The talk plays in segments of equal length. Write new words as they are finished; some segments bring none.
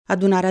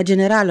Adunarea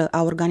Generală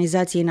a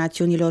Organizației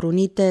Națiunilor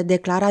Unite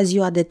declara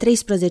ziua de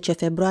 13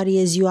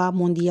 februarie Ziua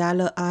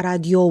Mondială a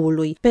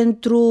Radioului.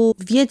 Pentru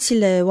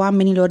viețile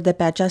oamenilor de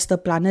pe această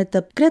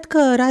planetă, cred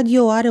că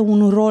radio are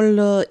un rol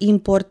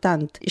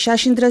important. Și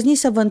aș îndrăzni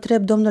să vă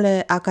întreb,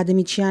 domnule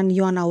academician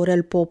Ioan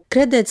Aurel Pop,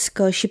 credeți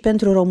că și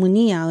pentru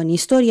România, în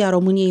istoria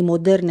României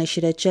moderne și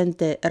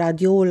recente,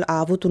 radioul a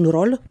avut un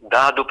rol?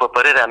 Da, după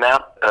părerea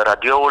mea,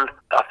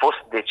 radioul a fost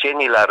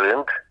decenii la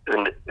rând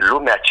în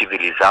lumea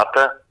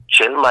civilizată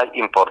cel mai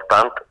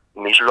important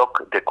mijloc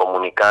de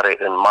comunicare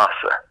în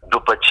masă.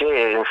 După ce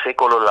în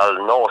secolul al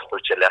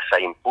XIX-lea s-a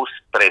impus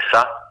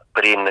presa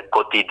prin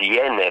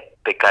cotidiene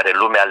pe care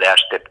lumea le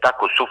aștepta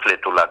cu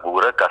sufletul la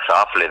gură ca să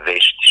afle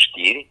vești,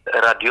 știri,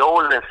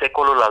 radioul în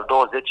secolul al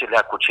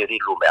XX-lea a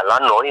cucerit lumea. La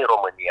noi, în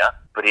România,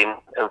 prin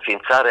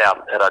înființarea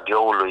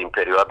radioului în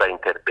perioada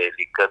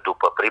interbelică,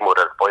 după primul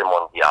război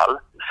mondial,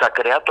 s-a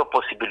creat o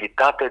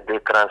posibilitate de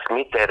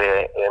transmitere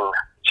în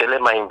cele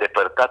mai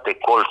îndepărtate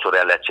colțuri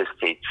ale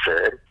acestei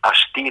țări a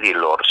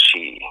știrilor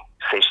și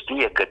se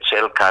știe că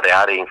cel care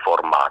are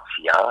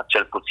informația,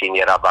 cel puțin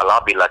era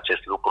valabil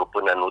acest lucru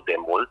până nu de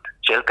mult,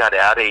 cel care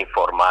are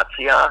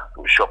informația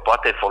și o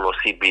poate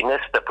folosi bine,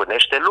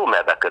 stăpânește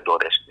lumea dacă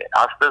dorește.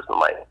 Astăzi nu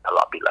mai e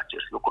valabil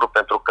acest lucru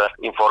pentru că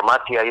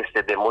informația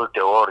este de multe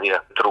ori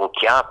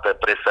trunchiată,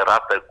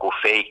 presărată cu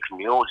fake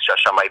news și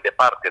așa mai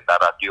departe, dar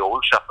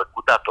radioul și-a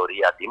făcut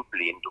datoria din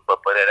plin, după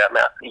părerea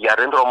mea. Iar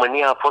în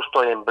România a fost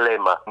o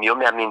emblemă. Eu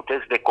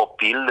mi-amintesc de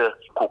copil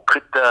cu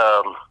câtă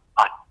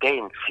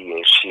atenție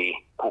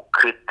și cu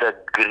câtă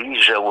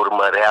grijă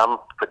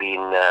urmăream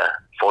prin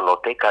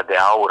fonoteca de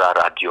aur a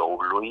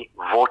radioului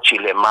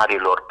vocile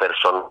marilor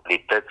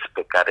personalități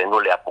pe care nu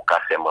le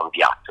apucasem în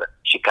viață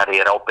și care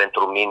erau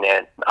pentru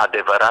mine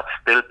adevărați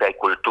stâlpi ai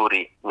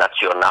culturii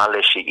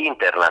naționale și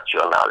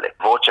internaționale.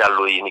 Vocea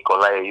lui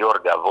Nicolae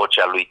Iorga,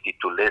 vocea lui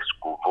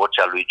Titulescu,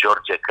 vocea lui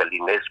George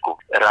Călinescu.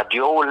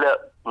 Radioul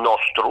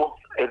nostru,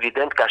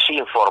 evident că a și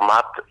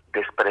informat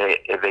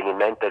despre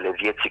evenimentele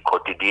vieții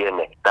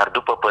cotidiene, dar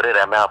după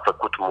părerea mea a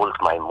făcut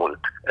mult mai mult.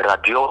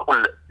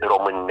 Radioul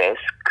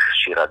românesc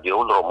și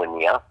Radioul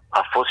România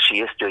a fost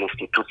și este o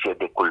instituție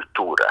de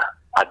cultură,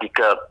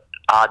 adică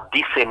a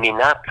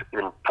diseminat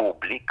în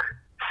public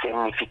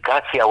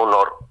semnificația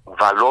unor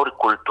valori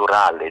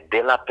culturale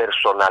de la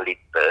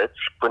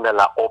personalități până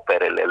la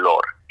operele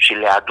lor și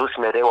le-a adus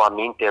mereu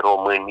aminte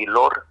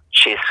românilor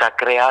ce s-a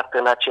creat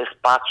în acest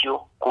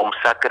spațiu, cum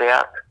s-a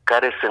creat,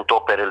 care sunt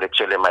operele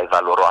cele mai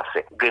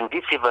valoroase.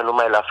 Gândiți-vă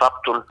numai la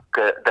faptul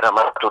că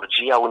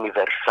dramaturgia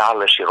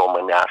universală și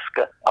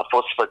românească a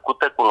fost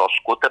făcută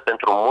cunoscută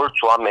pentru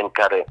mulți oameni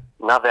care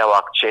n-aveau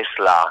acces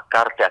la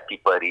cartea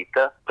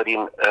tipărită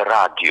prin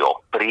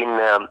radio, prin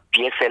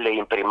piesele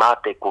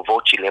imprimate cu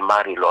vocile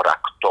marilor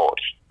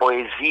actori,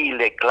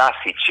 poeziile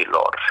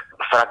clasicilor,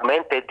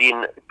 fragmente din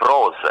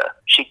proză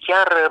și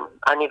chiar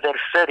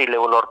aniversările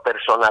unor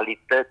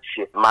personalități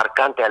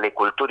marcante ale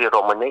culturii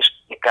românești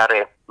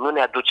care nu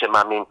ne aducem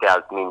aminte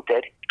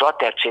altminteri,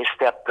 toate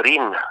acestea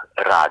prin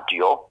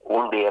radio,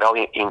 unde erau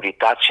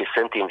invitați și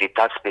sunt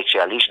invitați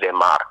specialiști de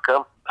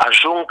marcă,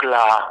 ajung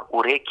la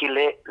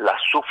urechile, la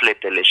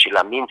sufletele și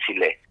la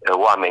mințile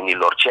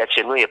oamenilor, ceea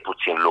ce nu e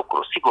puțin lucru.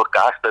 Sigur că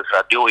astăzi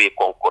radio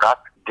e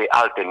concurat de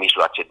alte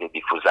mijloace de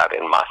difuzare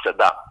în masă,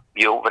 dar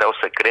eu vreau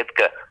să cred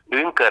că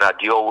încă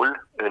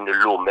radioul în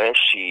lume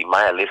și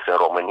mai ales în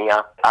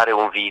România are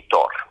un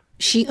viitor.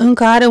 Și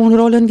încă are un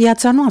rol în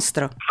viața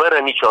noastră. Fără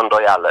nicio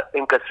îndoială.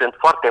 Încă sunt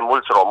foarte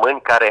mulți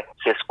români care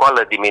se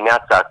scoală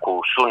dimineața cu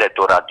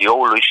sunetul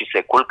radioului și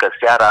se culcă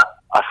seara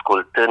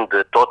ascultând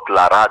tot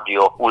la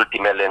radio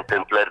ultimele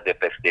întâmplări de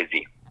peste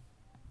zi.